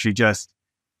stuff is actually just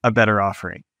a better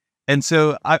offering. And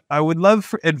so I would love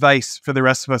for advice for the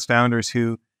rest of us founders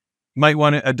who might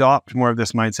want to adopt more of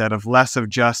this mindset of less of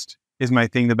just, is my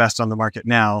thing the best on the market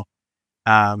now?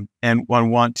 And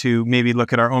want to maybe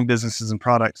look at our own businesses and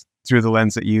products through the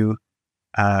lens that you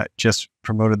just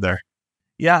promoted there.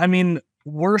 Yeah, I mean,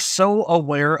 we're so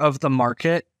aware of the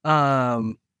market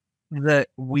that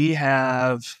we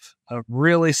have a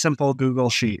really simple Google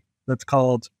sheet that's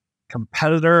called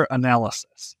competitor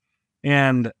analysis.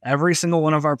 And every single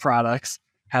one of our products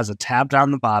has a tab down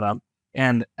the bottom,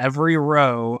 and every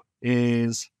row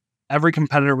is every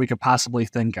competitor we could possibly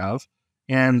think of.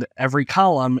 And every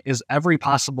column is every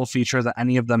possible feature that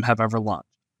any of them have ever launched.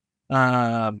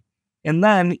 And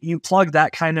then you plug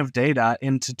that kind of data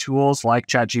into tools like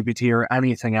ChatGPT or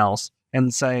anything else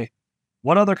and say,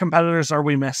 what other competitors are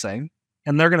we missing?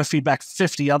 And they're going to feed back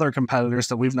 50 other competitors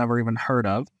that we've never even heard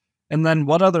of. And then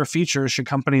what other features should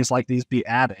companies like these be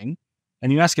adding?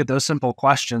 And you ask it those simple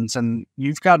questions, and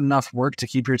you've got enough work to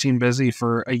keep your team busy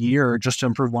for a year just to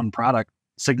improve one product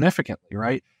significantly,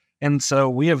 right? And so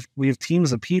we have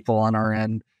teams of people on our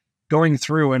end going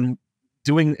through and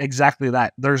doing exactly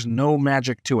that. There's no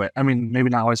magic to it. I mean,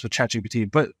 maybe not always with ChatGPT,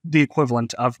 but the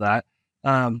equivalent of that.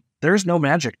 There's no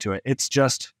magic to it. It's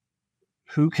just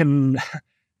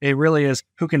it really is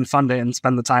who can fund it and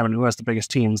spend the time, and who has the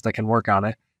biggest teams that can work on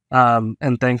it.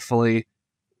 And thankfully,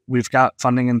 we've got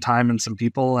funding and time and some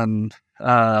people, and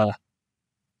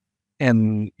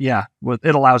yeah,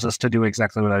 it allows us to do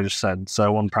exactly what I just said.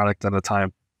 So one product at a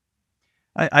time.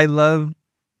 I love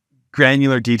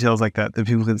granular details like that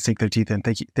people can sink their teeth in.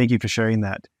 Thank you for sharing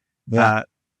that. Yeah.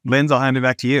 Linz, I'll hand it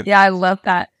back to you. Yeah, I love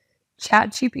that.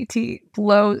 ChatGPT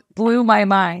blew my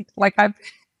mind. Like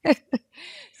it's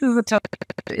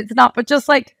not, but just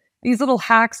like these little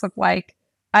hacks of like,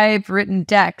 I've written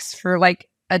decks for like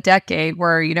a decade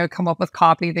where, come up with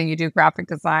copy, then you do graphic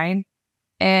design.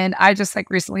 And I just like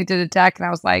recently did a deck, and I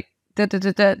was like,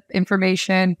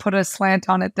 information, put a slant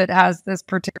on it that has this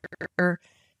particular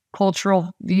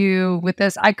cultural view with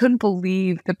this. I couldn't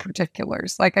believe the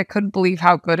particulars. Like I couldn't believe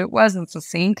how good it was and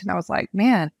succinct. And I was like,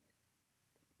 man,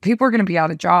 people are going to be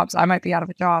out of jobs. I might be out of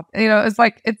a job. It's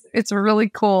like, it's really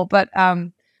cool. But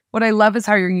what I love is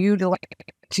how you're utilizing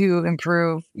to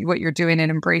improve what you're doing and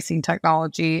embracing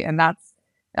technology. And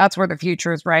that's where the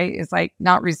future is, right? Is like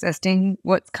not resisting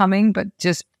what's coming, but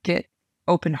just get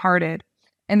open-hearted.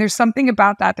 And there's something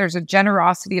about that. There's a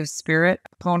generosity of spirit,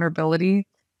 vulnerability.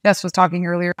 Jess was talking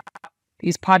earlier about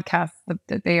these podcasts,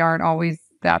 that they aren't always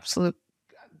the absolute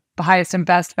highest and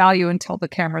best value until the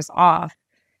camera's off.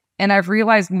 And I've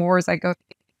realized more as I go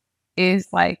is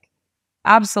like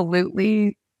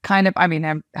absolutely kind of, I mean,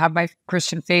 I have my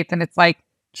Christian faith, and it's like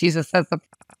Jesus says the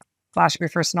flash of your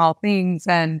first in all things,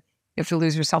 and you have to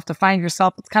lose yourself to find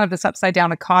yourself. It's kind of this upside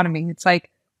down economy. It's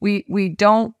like we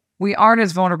aren't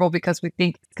as vulnerable because we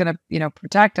think it's going to,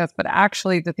 protect us. But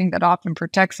actually the thing that often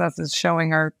protects us is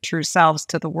showing our true selves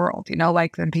to the world,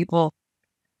 like when people,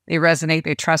 they resonate,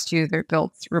 they trust you, they're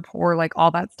built rapport, like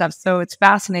all that stuff. So it's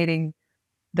fascinating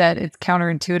that it's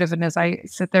counterintuitive. And as I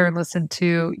sit there and listen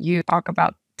to you talk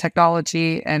about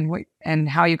technology and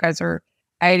how you guys are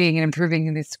aiding and improving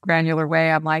in this granular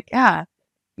way, I'm like, yeah,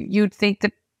 you'd think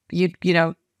that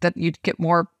that you'd get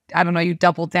more, I don't know, you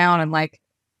double down and like,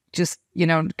 just,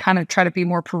 kind of try to be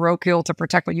more parochial to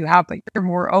protect what you have, but you're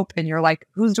more open. You're like,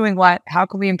 who's doing what? How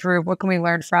can we improve? What can we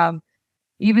learn from?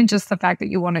 Even just the fact that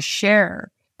you want to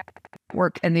share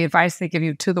work and the advice they give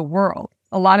you to the world.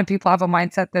 A lot of people have a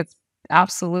mindset that's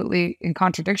absolutely in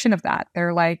contradiction of that.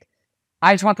 They're like,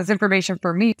 I just want this information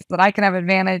for me so that I can have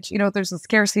advantage. There's a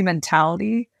scarcity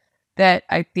mentality that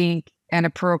I think, and a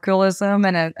parochialism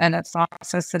and a thought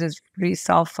process that is pretty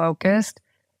self-focused,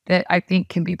 that I think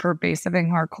can be pervasive in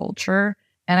our culture.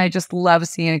 And I just love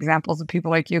seeing examples of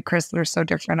people like you, Chris, that are so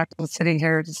different. I'm sitting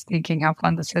here just thinking how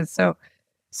fun this is.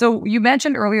 So you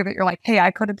mentioned earlier that you're like, hey,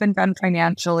 I could have been done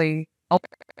financially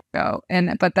ago.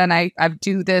 But then I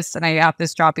do this and I have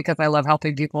this job because I love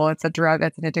helping people. It's a drug,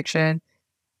 it's an addiction.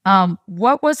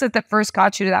 What was it that first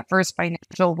got you to that first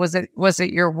financial? Was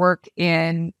it your work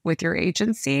with your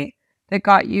agency that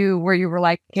got you where you were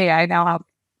like, hey, I now have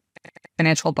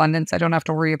financial abundance. I don't have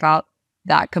to worry about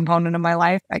that component of my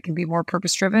life. I can be more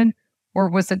purpose driven. Or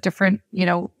was it different?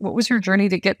 What was your journey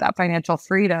to get that financial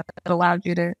freedom that allowed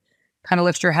you to kind of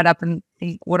lift your head up and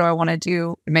think, what do I want to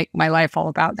do to make my life all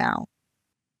about now?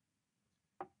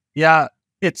 Yeah,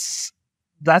 that's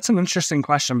an interesting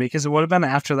question because it would have been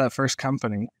after that first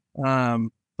company.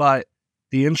 But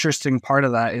the interesting part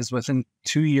of that is within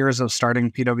 2 years of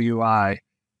starting PWI,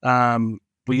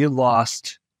 we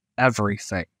lost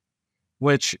everything,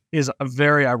 which is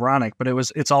very ironic, but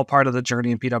it's all part of the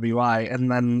journey in PWI.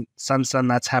 And then since then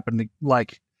that's happened,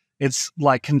 it's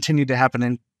continued to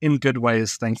happen in good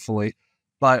ways, thankfully.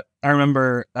 But I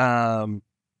remember, I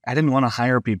didn't want to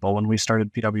hire people when we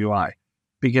started PWI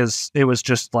because it was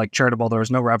just charitable. There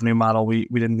was no revenue model. We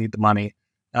didn't need the money.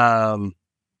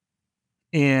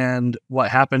 And what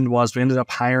happened was we ended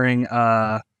up hiring,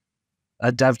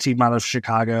 a dev team out of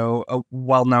Chicago, a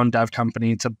well-known dev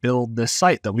company, to build this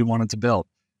site that we wanted to build.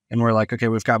 And we're like, okay,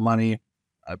 we've got money.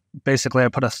 Basically, I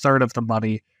put a third of the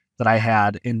money that I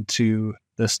had into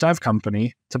this dev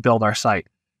company to build our site.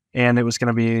 And it was going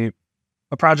to be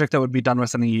a project that would be done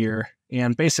within a year.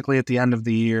 And basically at the end of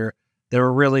the year, they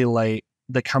were really late.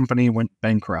 The company went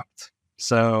bankrupt.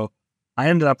 So I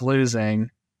ended up losing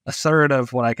a third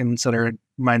of what I considered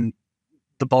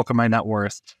the bulk of my net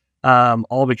worth.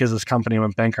 All because this company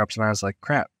went bankrupt, and I was like,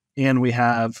 crap. And we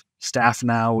have staff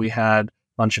now. We had a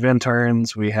bunch of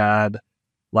interns. We had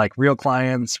real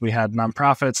clients. We had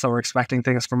nonprofits that were expecting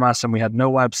things from us, and we had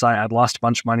no website. I'd lost a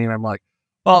bunch of money, and I'm like,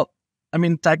 well, I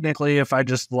mean, technically, if I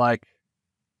just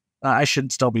I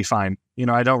should still be fine.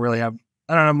 I don't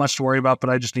have much to worry about, but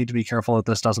I just need to be careful that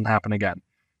this doesn't happen again.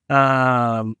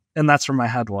 And that's where my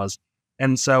head was.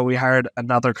 And so we hired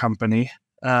another company.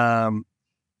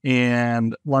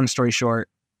 And long story short,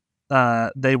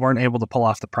 they weren't able to pull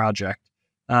off the project.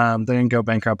 They didn't go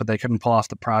bankrupt, but they couldn't pull off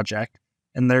the project.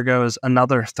 And there goes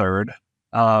another third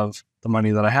of the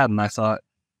money that I had. And I thought,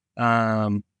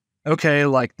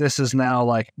 okay, this is now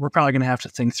we're probably going to have to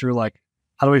think through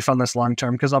how do we fund this long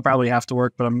term? Because I'll probably have to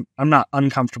work, but I'm not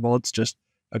uncomfortable. It's just,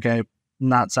 okay,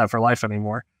 not set for life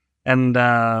anymore. And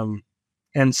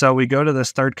so we go to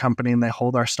this third company and they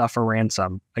hold our stuff for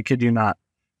ransom. I kid you not.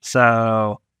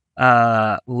 So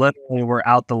literally we're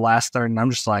out the last third, and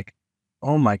I'm just like,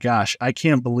 oh my gosh, I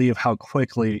can't believe how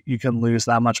quickly you can lose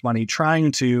that much money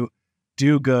trying to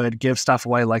do good, give stuff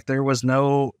away. There was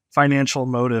no financial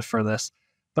motive for this.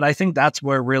 But I think that's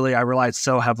where really I relied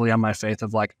so heavily on my faith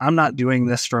of I'm not doing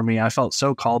this for me. I felt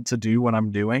so called to do what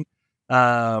I'm doing.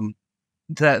 That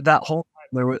whole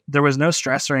time there was no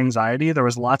stress or anxiety. There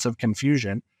was lots of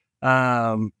confusion,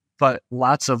 but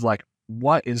lots of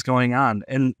what is going on?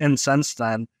 And since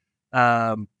then,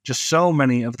 just so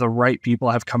many of the right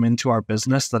people have come into our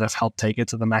business that have helped take it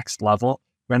to the next level.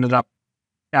 We ended up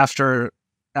after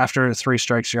 3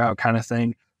 strikes, you're out kind of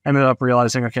thing. Ended up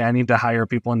realizing, okay, I need to hire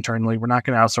people internally. We're not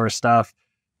going to outsource stuff.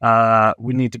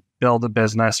 We need to build a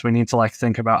business. We need to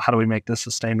think about how do we make this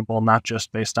sustainable, not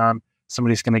just based on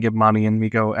somebody's going to give money and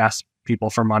we go ask people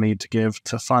for money to give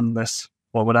to fund this,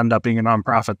 what would end up being a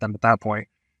nonprofit then at that point.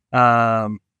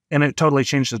 And it totally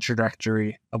changed the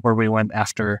trajectory of where we went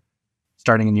after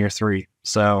starting in year 3.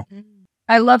 So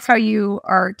I love how you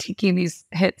are taking these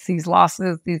hits, these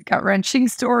losses, these gut-wrenching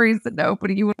stories that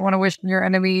nobody you would want to wish on your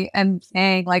enemy, and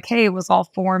saying hey, it was all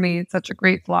for me. It's such a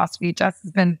great philosophy. Jess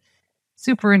has been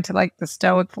super into the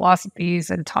Stoic philosophies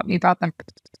and taught me about them.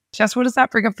 Jess, what does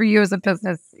that bring up for you as a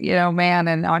business, man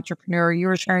and entrepreneur? You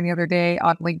were sharing the other day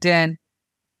on LinkedIn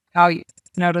how you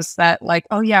notice that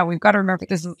oh yeah, we've got to remember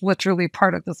this is literally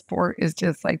part of the sport, is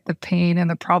just the pain and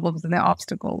the problems and the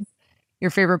obstacles.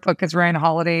 Your favorite book is Ryan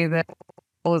Holiday. That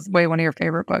is way one of your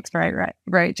favorite books,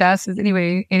 right, Jess?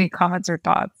 Any comments or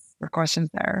thoughts or questions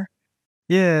there?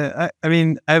 Yeah, I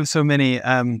mean, I have so many.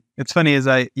 It's funny as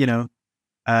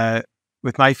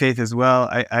with my faith as well,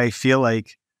 I feel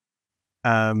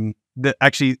that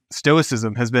actually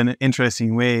Stoicism has been an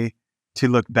interesting way to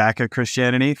look back at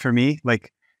Christianity for me.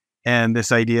 And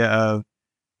this idea of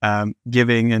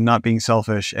giving and not being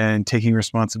selfish and taking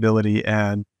responsibility.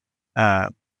 And I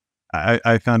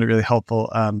found it really helpful.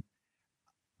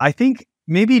 I think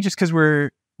maybe just because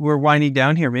we're winding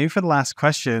down here, maybe for the last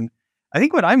question, I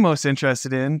think what I'm most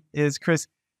interested in is, Chris,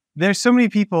 there's so many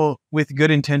people with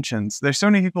good intentions. There's so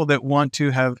many people that want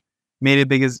to have made as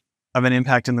big of an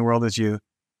impact in the world as you.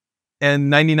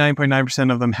 And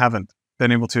 99.9% of them haven't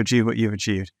been able to achieve what you've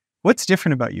achieved. What's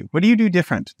different about you? What do you do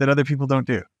different that other people don't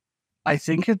do? I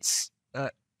think it's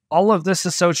all of this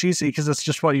is so cheesy because it's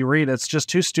just what you read. It's just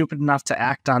too stupid enough to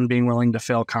act on being willing to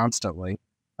fail constantly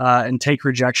and take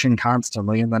rejection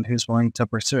constantly. And then who's willing to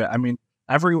pursue it? I mean,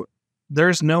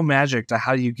 there's no magic to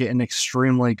how you get in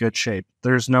extremely good shape.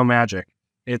 There's no magic.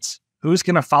 It's who's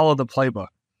going to follow the playbook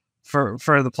for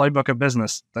the playbook of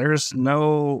business. There's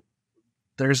no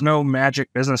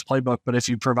magic business playbook, but if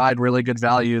you provide really good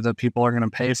value that people are going to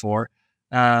pay for,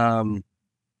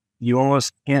 you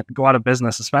almost can't go out of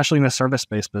business, especially in a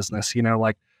service-based business,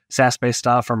 like SaaS-based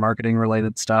stuff or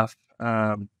marketing-related stuff.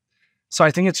 So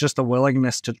I think it's just the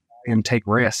willingness to try and take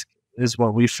risk is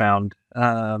what we found.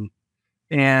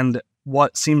 And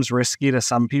what seems risky to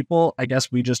some people, I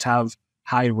guess we just have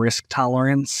high risk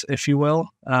tolerance, if you will.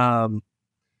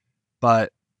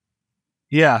 But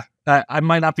yeah, I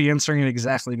might not be answering it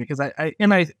exactly because I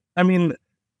mean,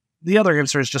 the other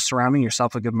answer is just surrounding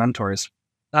yourself with good mentors.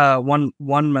 One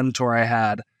mentor I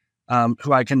had,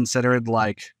 who I considered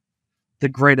like the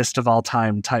greatest of all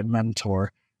time type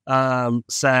mentor,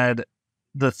 said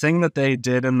the thing that they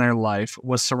did in their life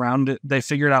was they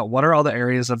figured out what are all the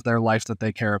areas of their life that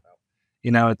they care about.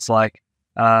 It's like,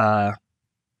 for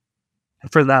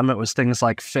them, it was things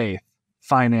like faith,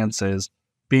 finances,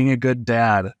 being a good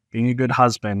dad, being a good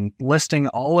husband, listing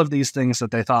all of these things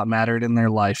that they thought mattered in their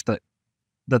life that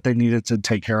they needed to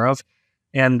take care of.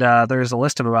 And there's a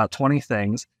list of about 20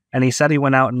 things. And he said he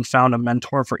went out and found a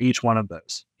mentor for each one of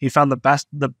those. He found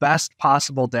the best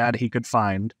possible dad he could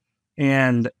find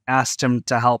and asked him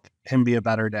to help him be a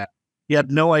better dad. He had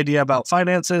no idea about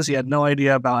finances. He had no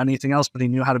idea about anything else, but he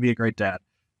knew how to be a great dad.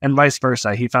 And vice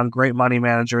versa. He found great money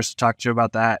managers to talk to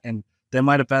about that. And they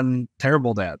might have been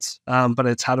terrible dads, but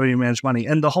it's how do you manage money?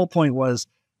 And the whole point was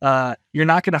you're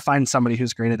not going to find somebody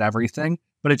who's great at everything.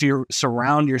 But if you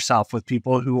surround yourself with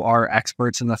people who are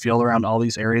experts in the field around all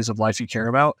these areas of life you care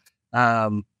about,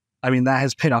 that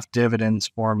has paid off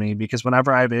dividends for me because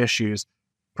whenever I have issues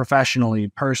professionally,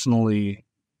 personally,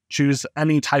 choose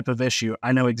any type of issue,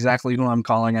 I know exactly who I'm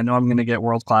calling. I know I'm going to get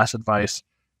world-class advice.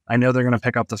 I know they're going to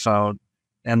pick up the phone,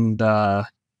 and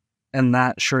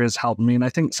that sure has helped me. And I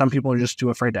think some people are just too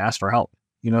afraid to ask for help.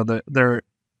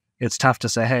 It's tough to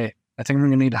say, hey, I think I'm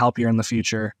going to need help here in the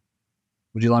future.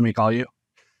 Would you let me call you?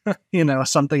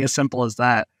 Something as simple as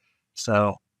that.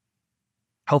 So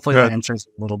hopefully that answers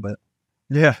a little bit.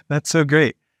 Yeah, that's so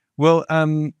great. Well,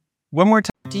 one more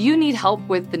time. Do you need help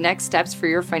with the next steps for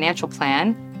your financial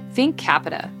plan? Think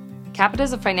Capita. Capita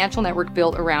is a financial network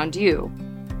built around you.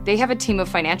 They have a team of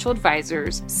financial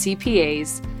advisors,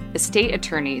 CPAs, estate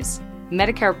attorneys,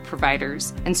 Medicare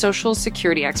providers, and Social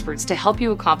Security experts to help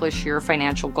you accomplish your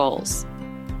financial goals.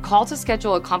 Call to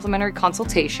schedule a complimentary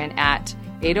consultation at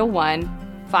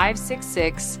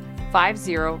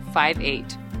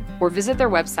 801-566-5058 or visit their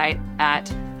website at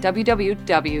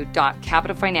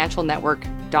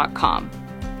www.capitafinancialnetwork.com.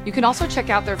 You can also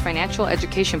check out their financial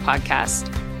education podcast,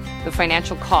 The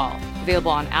Financial Call,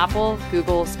 available on Apple,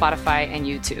 Google, Spotify, and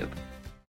YouTube.